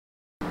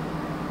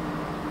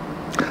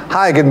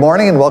Hi, good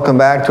morning, and welcome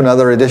back to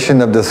another edition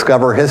of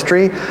Discover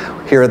History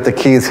here at the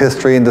Keys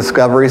History and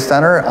Discovery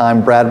Center.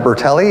 I'm Brad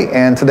Bertelli,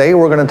 and today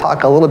we're going to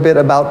talk a little bit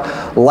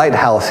about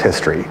lighthouse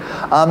history.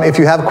 If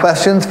you have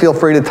questions, feel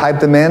free to type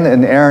them in,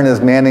 and Erin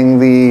is manning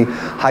the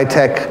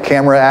high-tech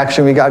camera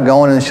action we got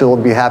going, and she'll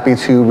be happy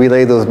to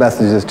relay those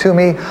messages to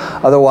me.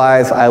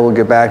 Otherwise, I will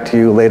get back to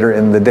you later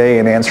in the day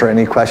and answer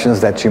any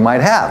questions that you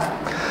might have.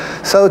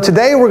 So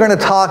today we're going to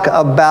talk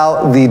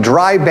about the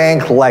Dry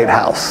Bank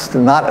Lighthouse,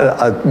 not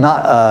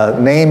a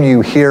name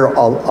you hear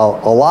a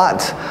lot.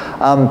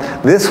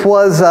 This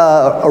was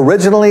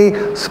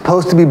originally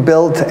supposed to be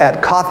built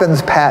at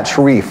Coffin's Patch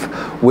Reef,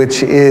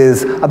 which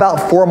is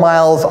about 4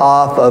 miles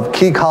off of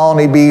Key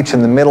Colony Beach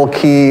in the Middle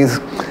Keys.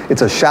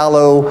 It's a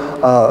shallow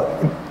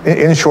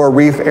inshore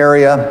reef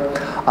area.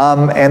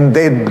 And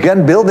they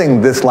began building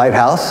this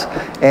lighthouse,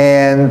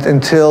 and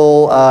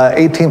until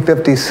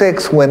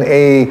 1856, when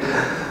a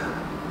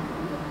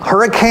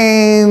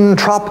hurricane,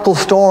 tropical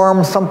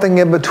storm, something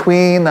in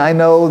between. I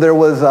know there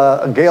was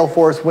a gale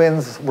force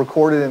winds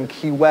recorded in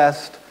Key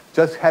West,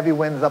 just heavy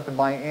winds up in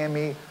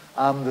Miami.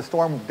 The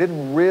storm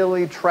didn't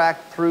really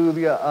track through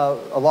the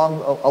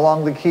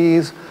along the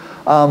Keys,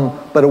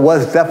 but it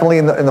was definitely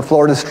in the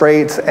Florida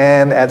Straits.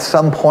 And at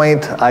some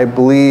point, I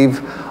believe,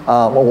 in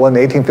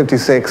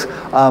 1856.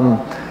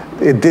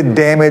 It did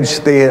damage.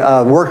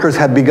 The workers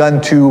had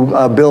begun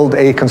to build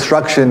a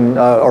construction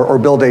or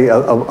build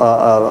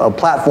a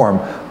platform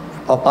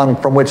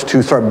from which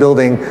to start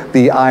building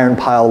the Iron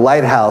Pile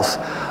Lighthouse.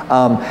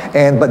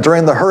 But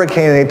during the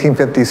hurricane in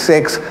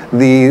 1856,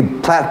 the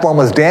platform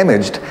was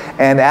damaged.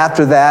 And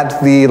after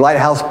that, the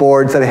lighthouse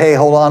board said, hey,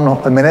 hold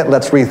on a minute,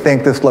 let's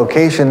rethink this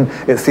location.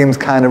 It seems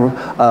kind of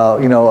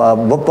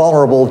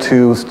vulnerable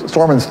to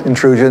storm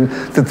intrusion,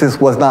 since this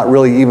was not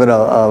really even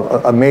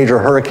a major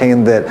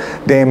hurricane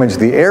that damaged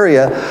the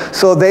area.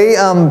 So they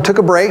took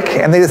a break,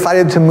 and they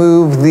decided to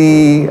move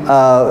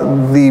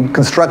the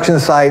construction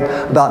site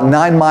about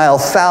 9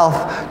 miles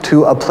south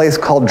to a place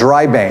called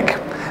Dry Bank.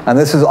 And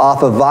this is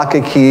off of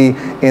Vaca Key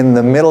in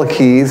the Middle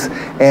Keys.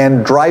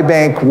 And Dry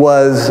Bank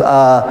was,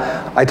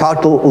 I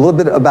talked a little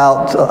bit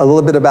about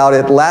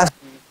it last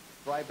week.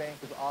 Dry Bank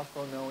is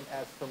also known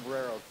as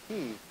Sombrero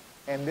Key.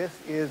 And this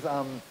is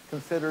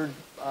considered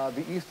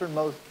the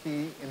easternmost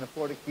key in the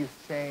Florida Keys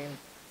chain.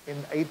 In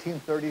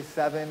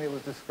 1837, it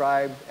was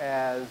described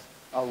as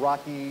a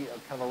rocky,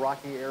 kind of a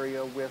rocky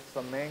area with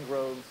some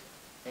mangroves,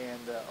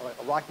 and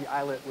a rocky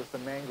islet with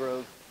some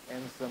mangroves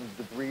and some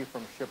debris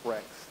from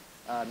shipwrecks.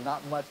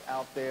 Not much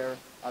out there.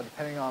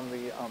 Depending on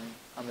the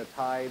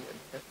tide,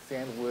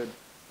 sand would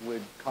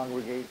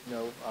congregate,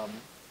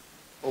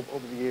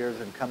 over the years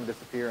and come and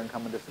disappear and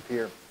come and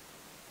disappear.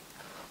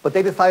 But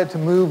they decided to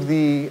move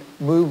the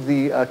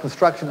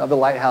construction of the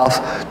lighthouse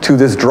to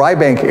this Dry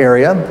Bank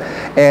area,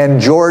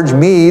 and George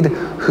Meade,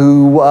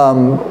 who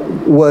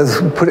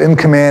was put in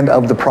command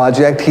of the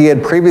project, he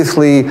had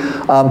previously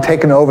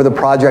taken over the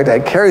project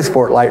at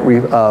Carysfort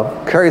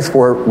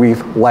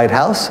Reef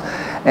Lighthouse.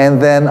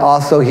 And then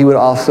also, he would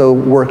also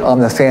work on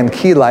the Sand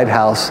Key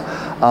Lighthouse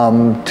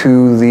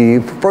to the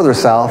further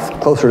south,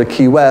 closer to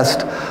Key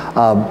West,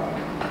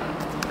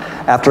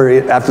 after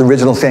the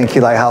original Sand Key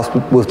Lighthouse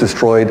was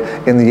destroyed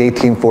in the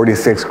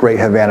 1846 Great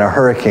Havana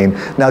Hurricane.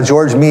 Now,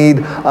 George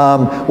Meade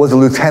was a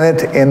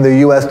lieutenant in the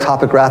U.S.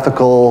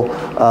 Topographical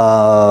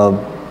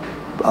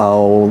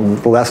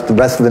the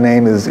rest of the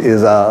name is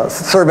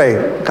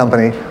survey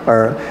company,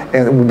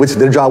 which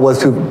their job was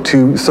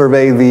to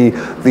survey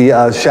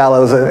the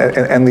shallows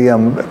and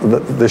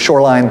the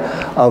shoreline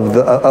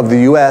of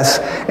the U.S.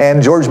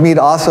 And George Meade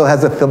also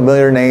has a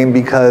familiar name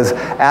because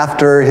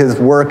after his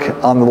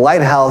work on the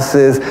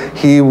lighthouses,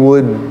 he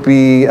would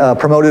be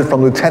promoted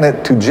from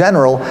lieutenant to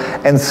general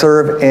and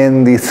serve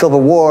in the Civil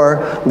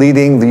War,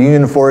 leading the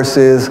Union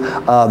forces,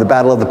 the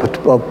Battle of the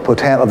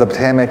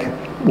Potomac,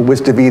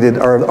 which defeated,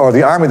 or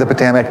the Army of the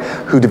Potomac,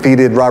 who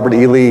defeated Robert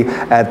E. Lee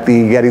at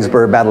the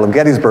Battle of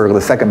Gettysburg, the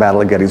Second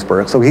Battle of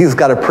Gettysburg. So he's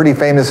got a pretty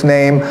famous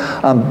name.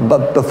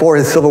 But before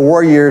his Civil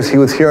War years, he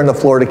was here in the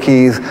Florida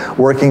Keys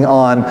working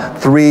on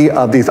 3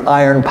 of these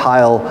Iron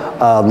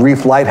Pile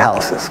reef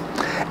lighthouses.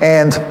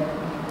 And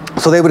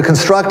so they would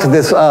construct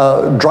this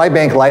Dry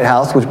Bank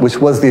Lighthouse, which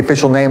was the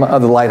official name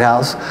of the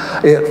lighthouse.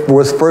 It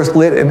was first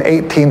lit in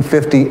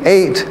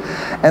 1858.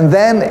 And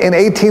then in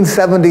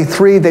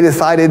 1873,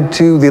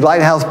 the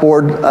Lighthouse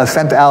Board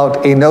sent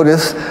out a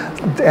notice,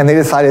 and they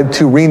decided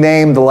to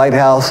rename the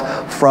lighthouse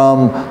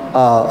from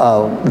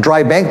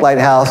Dry Bank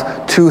Lighthouse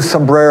to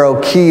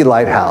Sombrero Key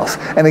Lighthouse.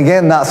 And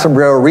again, not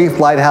Sombrero Reef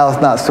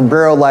Lighthouse, not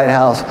Sombrero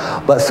Lighthouse,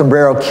 but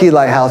Sombrero Key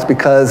Lighthouse,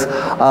 because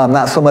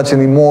not so much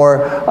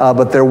anymore,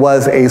 but there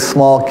was a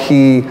small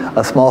key,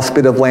 a small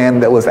spit of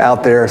land that was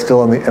out there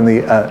still in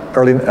the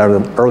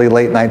early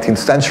late 19th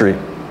century.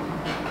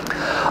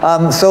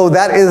 So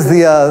that is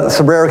the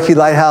Sombrero Key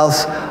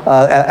Lighthouse.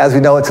 As we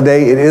know it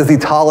today, it is the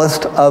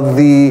tallest of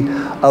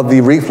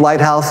the reef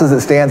lighthouses. It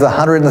stands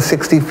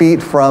 160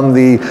 feet from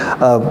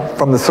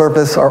the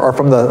surface, or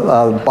from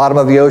the bottom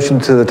of the ocean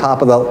to the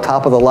top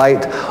of the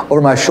light.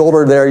 Over my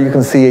shoulder there, you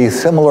can see a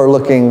similar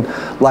looking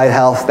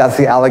lighthouse. That's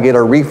the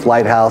Alligator Reef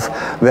Lighthouse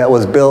that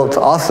was built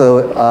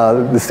also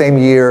the same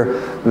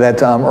year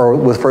that, or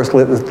was first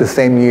lit the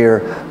same year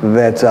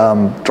that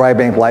Dry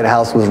Bank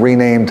Lighthouse was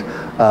renamed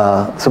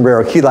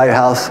Sombrero Key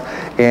Lighthouse,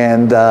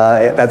 and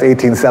that's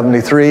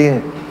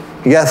 1873.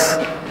 Yes,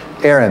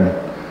 Aaron.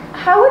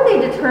 How would they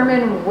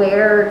determine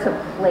where to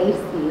place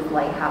these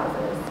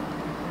lighthouses?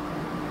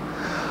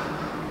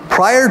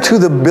 Prior to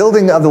the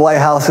building of the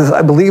lighthouses,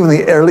 I believe in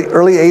the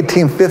early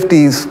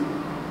 1850s,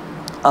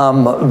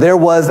 there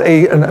was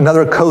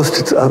another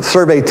coast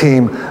survey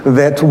team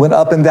that went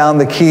up and down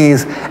the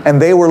keys, and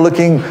they were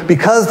looking,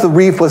 because the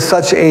reef was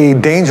such a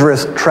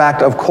dangerous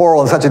tract of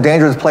coral and such a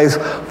dangerous place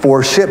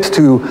for ships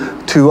to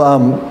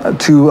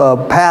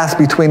pass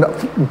between,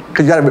 because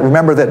you got to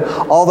remember that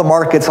all the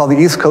markets, all the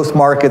East Coast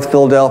markets,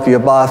 Philadelphia,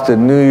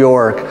 Boston, New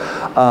York,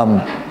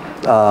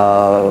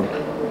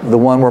 the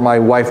one where my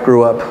wife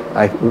grew up,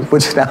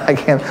 which now I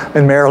can't,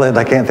 in Maryland,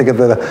 I can't think of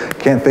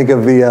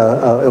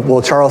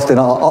well, Charleston,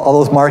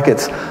 all those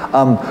markets.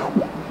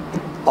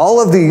 All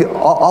of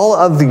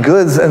the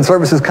goods and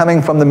services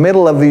coming from the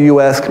middle of the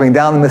U.S., coming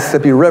down the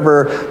Mississippi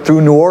River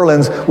through New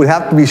Orleans, would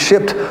have to be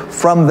shipped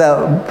from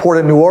the port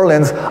of New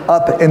Orleans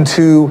up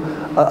to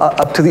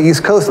the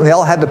East Coast, and they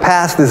all had to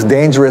pass this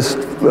dangerous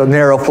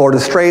narrow Florida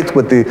Straits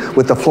with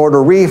the Florida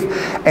Reef.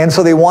 And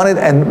so they wanted,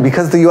 and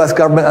because the U.S.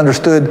 government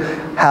understood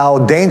how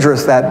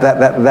dangerous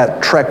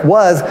that trek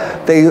was,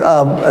 they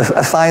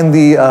assigned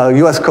the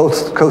U.S.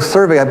 Coast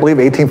Survey, I believe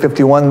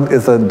 1851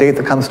 is the date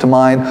that comes to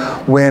mind,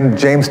 when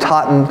James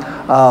Totten,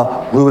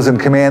 who was in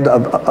command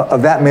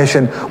of that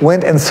mission,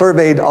 went and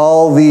surveyed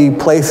all the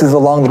places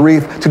along the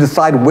reef to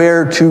decide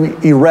where to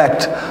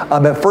erect.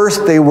 At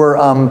first they were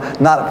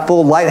not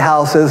full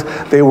lighthouses,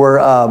 they were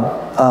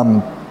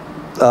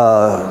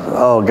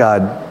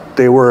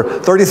they were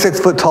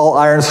 36-foot tall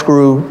iron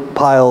screw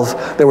piles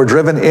that were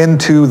driven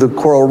into the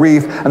coral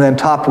reef and then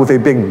topped with a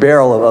big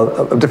barrel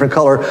of different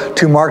color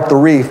to mark the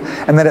reef.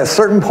 And then at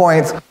certain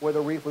points where the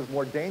reef was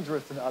more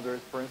dangerous than others,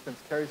 for instance,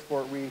 Carey's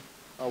Fort Reef,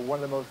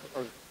 one of the most,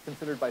 or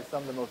considered by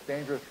some the most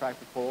dangerous tract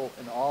of coral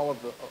in all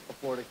of the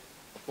Florida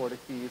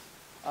Keys.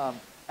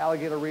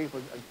 Alligator Reef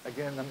was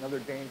again another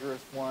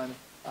dangerous one.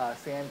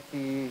 Sand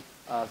Key,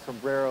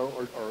 Sombrero,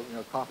 or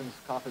Coffin's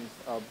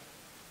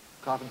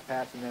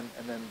Patch,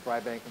 and then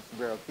Dry Bank and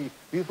Sombrero Key.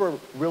 These were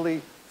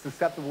really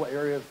susceptible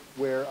areas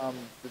where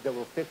that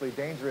were particularly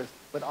dangerous,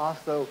 but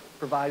also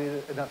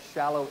provided enough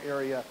shallow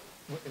area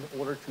in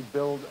order to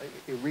build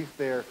a reef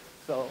there,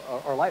 so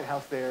or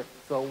lighthouse there,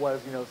 so it was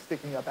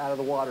sticking up out of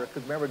the water.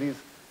 Because remember,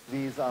 these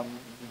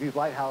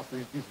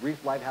lighthouses, these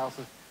reef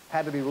lighthouses,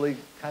 had to be really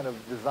kind of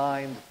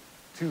designed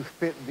to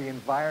fit the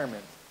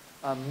environment.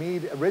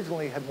 Meade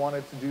originally had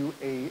wanted to do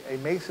a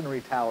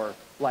masonry tower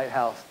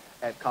lighthouse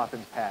at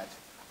Coffin's Patch,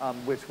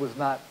 which was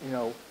not,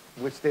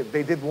 which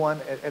they did one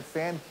at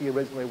Sand Key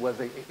originally, was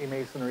a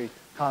masonry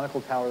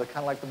conical tower, that kind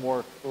of like the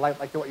more,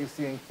 like what you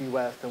see in Key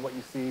West and what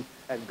you see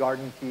at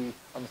Garden Key,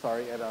 I'm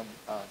sorry, at,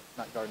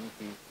 not Garden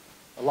Key,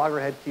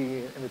 Loggerhead Key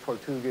in the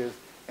Tortugas,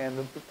 and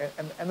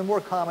the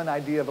more common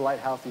idea of a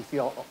lighthouse you see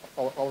all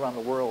around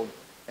the world.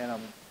 And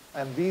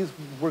these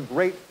were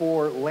great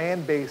for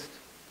land-based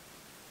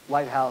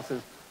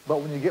lighthouses,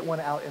 but when you get one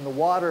out in the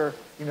water,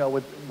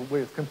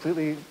 with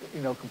completely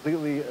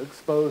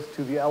exposed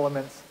to the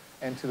elements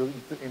and into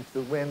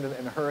the wind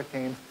and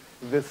hurricanes,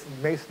 this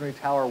masonry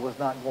tower was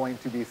not going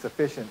to be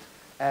sufficient.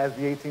 As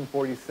the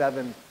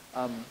 1847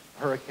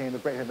 hurricane, the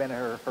Great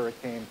Havana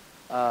Hurricane,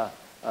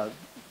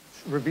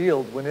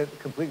 revealed, when it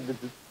completely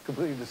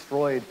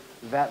destroyed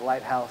that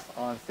lighthouse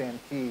on Sand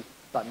Key,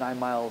 about 9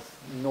 miles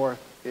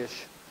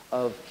north-ish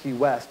of Key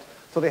West.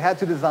 So they had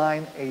to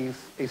design a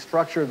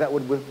structure that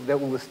would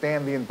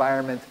withstand the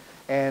environment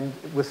and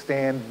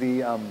withstand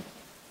the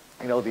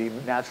the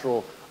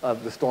natural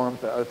the storms,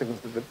 the other things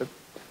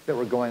that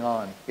were going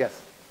on.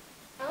 Yes.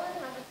 Ellen has a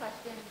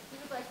question. She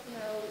would like to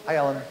know. Hi,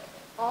 Ellen.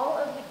 All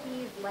of the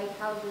Keys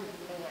lighthouses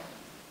manned?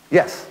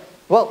 Yes.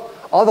 Well,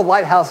 all the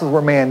lighthouses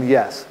were manned.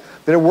 Yes.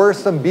 There were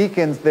some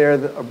beacons there,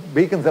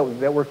 beacons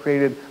that were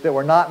created that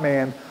were not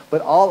manned,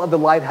 but all of the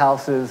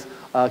lighthouses,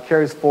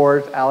 Carey's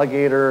Fort,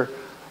 Alligator,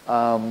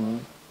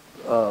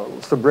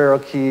 Sombrero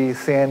Key,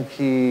 Sand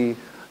Key,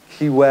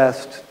 Key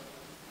West,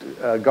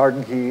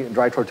 Garden Key,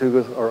 Dry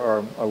Tortugas,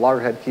 or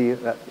Loggerhead Key,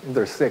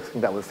 there's 6, I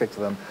think that was 6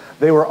 of them.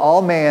 They were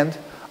all manned,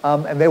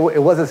 and it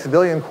was a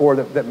civilian corps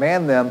that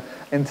manned them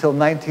until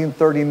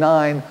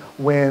 1939,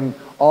 when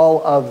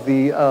all of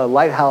the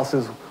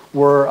lighthouses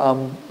were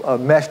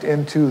meshed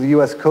into the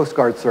U.S. Coast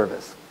Guard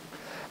service.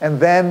 And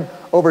then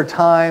over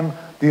time,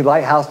 the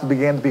lighthouses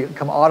began to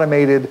become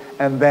automated,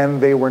 and then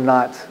they were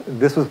not.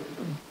 This was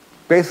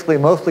basically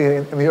mostly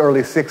in the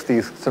early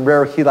 60s.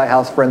 Sombrero Key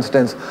Lighthouse, for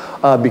instance,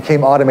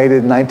 became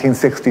automated in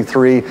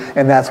 1963,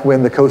 and that's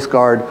when the Coast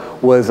Guard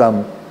was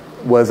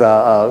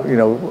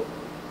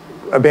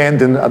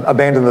abandoned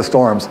the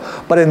storms.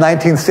 But in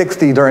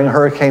 1960, during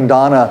Hurricane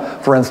Donna,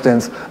 for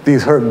instance,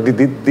 these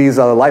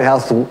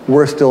lighthouses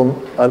were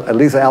still, at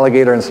least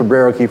Alligator and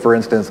Sombrero Key, for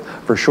instance,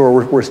 for sure,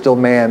 were still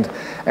manned,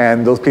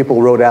 and those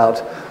people rode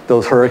out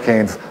those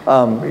hurricanes.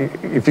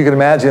 If you can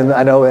imagine,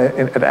 I know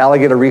at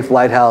Alligator Reef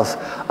Lighthouse,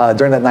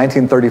 during that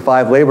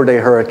 1935 Labor Day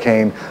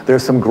hurricane,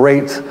 there's some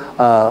great,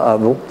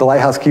 the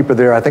lighthouse keeper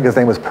there, I think his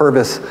name was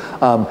Purvis,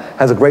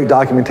 has a great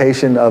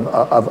documentation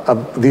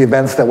of the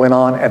events that went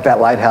on at that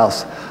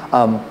lighthouse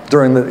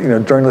during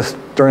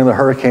the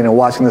hurricane, and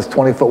watching this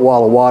 20-foot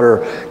wall of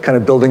water kind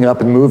of building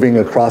up and moving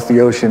across the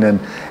ocean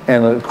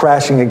and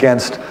crashing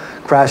against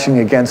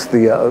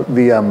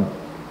the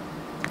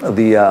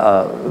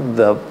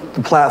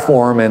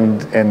platform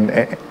and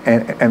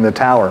the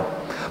tower.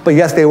 But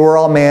yes, they were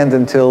all manned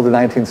until the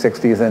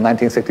 1960s, and in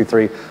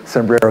 1963,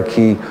 Sombrero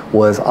Key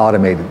was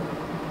automated.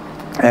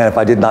 And if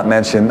I did not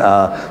mention,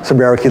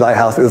 Sombrero Key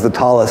Lighthouse is the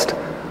tallest,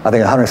 I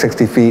think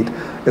 160 feet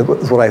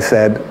is what I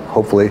said,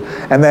 hopefully.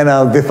 And then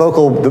the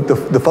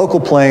focal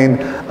plane,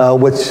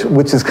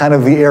 which is kind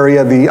of the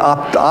area, the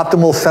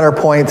optimal center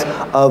point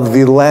of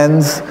the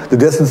lens, the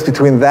distance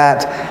between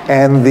that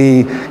and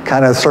the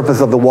kind of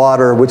surface of the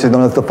water, which is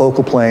known as the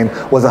focal plane,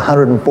 was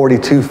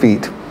 142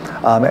 feet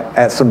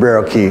at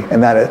Sombrero Key,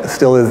 and that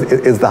still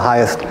is the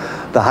highest,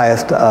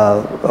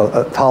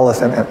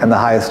 tallest and the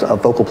highest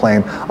focal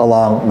plane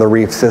along the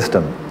reef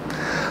system.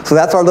 So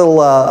that's our little,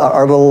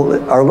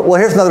 well,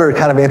 here's another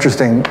kind of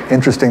interesting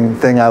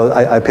thing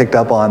I picked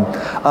up on.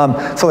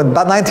 So in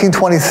about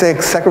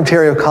 1926,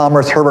 Secretary of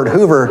Commerce Herbert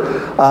Hoover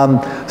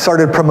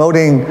started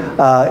promoting,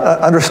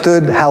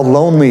 understood how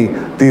lonely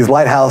these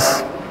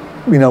lighthouse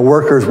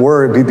workers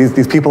were,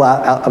 these people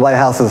at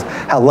lighthouses,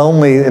 how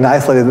lonely and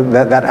isolated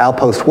that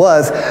outpost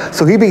was.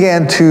 So he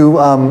began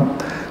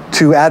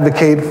to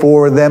advocate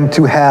for them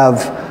to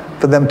have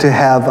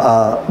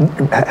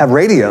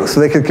radios so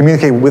they could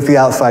communicate with the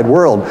outside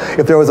world.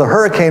 If there was a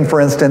hurricane,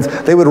 for instance,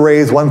 they would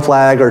raise one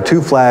flag or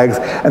two flags,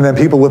 and then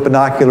people with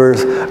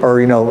binoculars or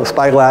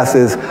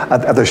spyglasses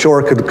at the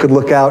shore could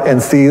look out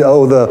and see,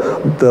 oh,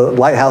 the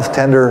lighthouse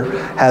tender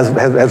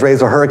has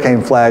raised a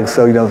hurricane flag,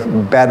 so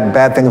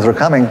bad things are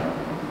coming.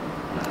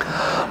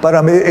 But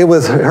it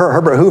was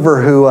Herbert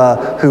Hoover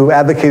who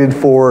advocated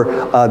for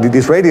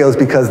these radios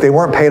because they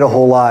weren't paid a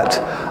whole lot.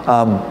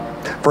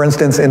 For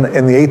instance, in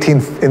the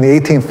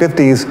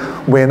 1850s,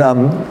 when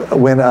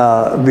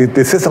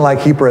the assistant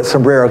lightkeeper at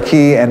Sombrero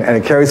Key and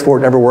at Carysfort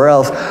and everywhere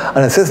else,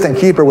 an assistant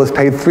keeper was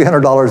paid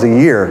 $300 a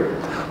year,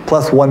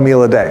 plus one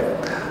meal a day.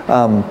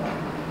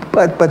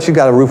 But you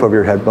got a roof over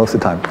your head most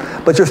of the time.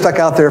 But you're stuck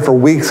out there for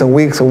weeks and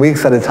weeks and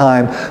weeks at a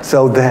time,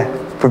 so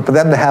for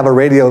them to have a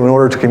radio in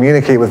order to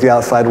communicate with the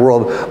outside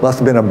world must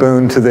have been a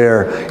boon to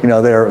their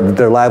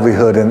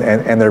livelihood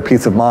and their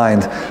peace of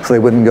mind, so they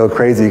wouldn't go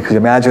crazy. Because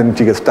imagine if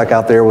you get stuck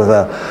out there with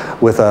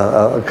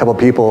a couple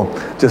people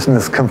just in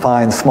this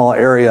confined small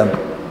area,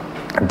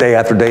 day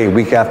after day,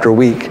 week after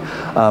week.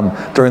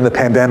 During the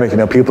pandemic,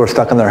 people are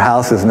stuck in their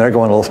houses and they're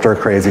going a little stir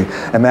crazy.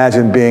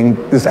 Imagine being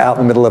just out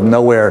in the middle of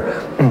nowhere,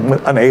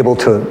 unable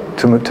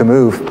to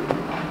move.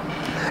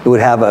 It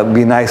would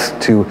be nice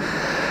to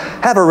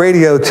have a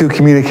radio to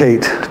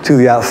communicate to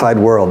the outside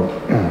world.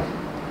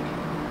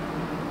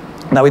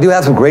 Now, we do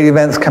have some great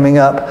events coming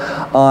up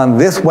on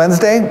this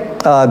Wednesday.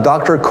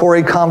 Dr.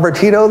 Corey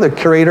Convertito, the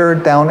curator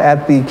down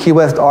at the Key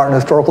West Art and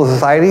Historical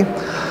Society,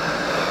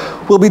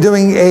 will be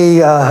doing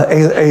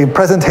a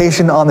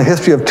presentation on the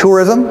history of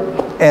tourism,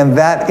 and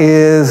that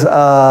is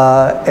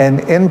an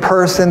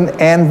in-person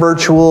and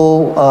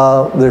virtual.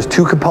 There's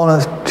two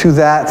components to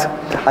that.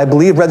 I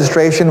believe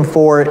registration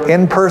for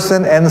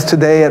in-person ends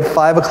today at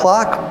 5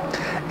 o'clock.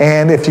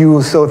 And if you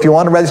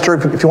want to register,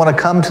 if you want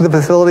to come to the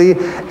facility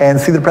and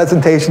see the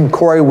presentation,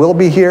 Corey will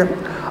be here.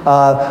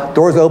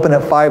 Doors open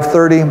at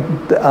 5:30,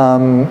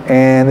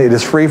 and it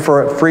is free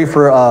for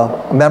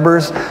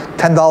members,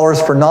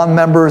 $10 for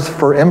non-members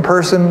for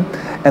in-person,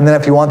 and then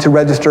if you want to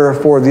register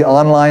for the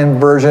online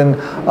version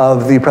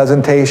of the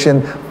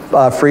presentation,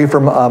 free for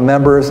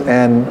members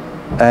and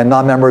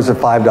non-members at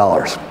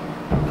 $5.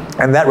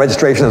 And that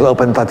registration is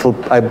open until,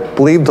 I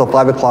believe, until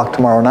 5 o'clock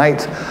tomorrow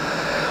night.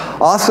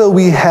 Also,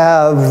 we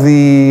have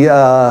the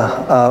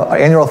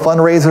annual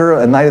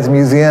fundraiser at Night at the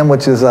Museum,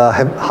 which is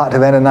Hot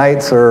Havana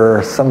Nights,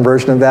 or some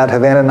version of that,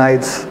 Havana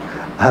Night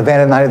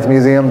at the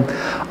Museum.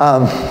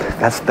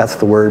 That's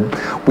the word.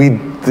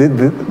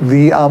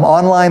 The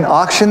online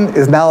auction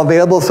is now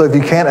available, so if you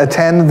can't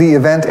attend the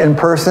event in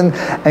person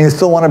and you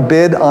still want to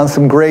bid on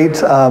some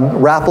great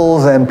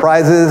raffles and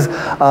prizes,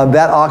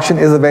 that auction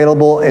is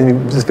available, and you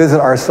just visit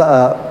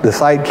the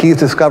site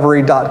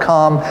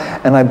keysdiscovery.com,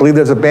 and I believe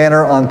there's a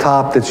banner on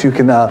top that you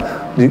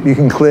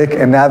can click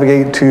and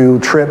navigate to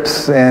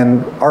trips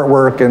and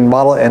artwork and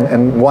bottle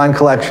and wine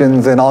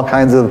collections and all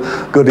kinds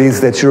of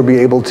goodies that you'll be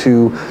able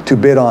to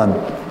bid on.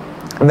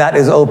 And that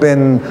is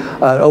opened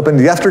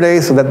yesterday,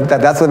 so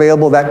that's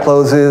available. That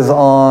closes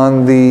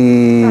on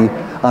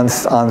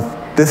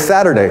on this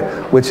Saturday,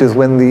 which is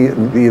when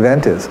the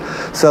event is.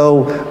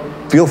 So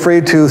feel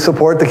free to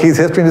support the Keys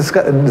History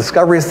and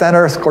Discovery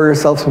Center, score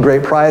yourself some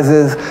great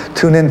prizes.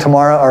 Tune in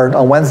tomorrow, or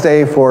on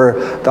Wednesday, for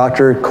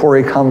Dr.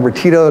 Corey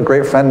Convertito, a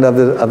great friend of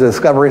the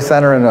Discovery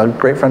Center and a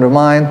great friend of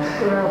mine.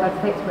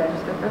 Website to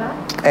register for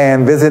that?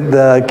 And visit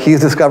the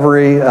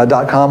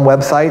keysdiscovery.com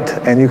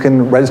website, and you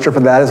can register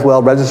for that as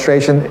well.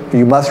 Registration,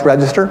 you must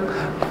register.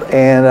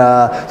 And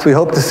so we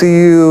hope to see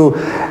you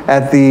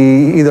at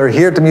either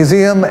here at the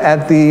museum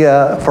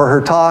for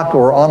her talk,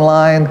 or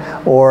online,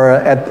 or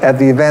at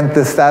the event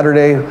this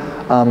Saturday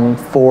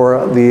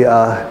for the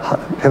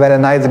Havana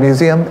Night at the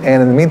Museum.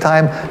 And in the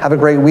meantime, have a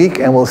great week,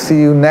 and we'll see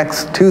you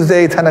next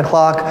Tuesday, 10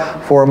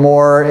 o'clock, for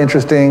more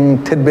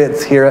interesting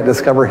tidbits here at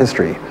Discover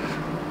History.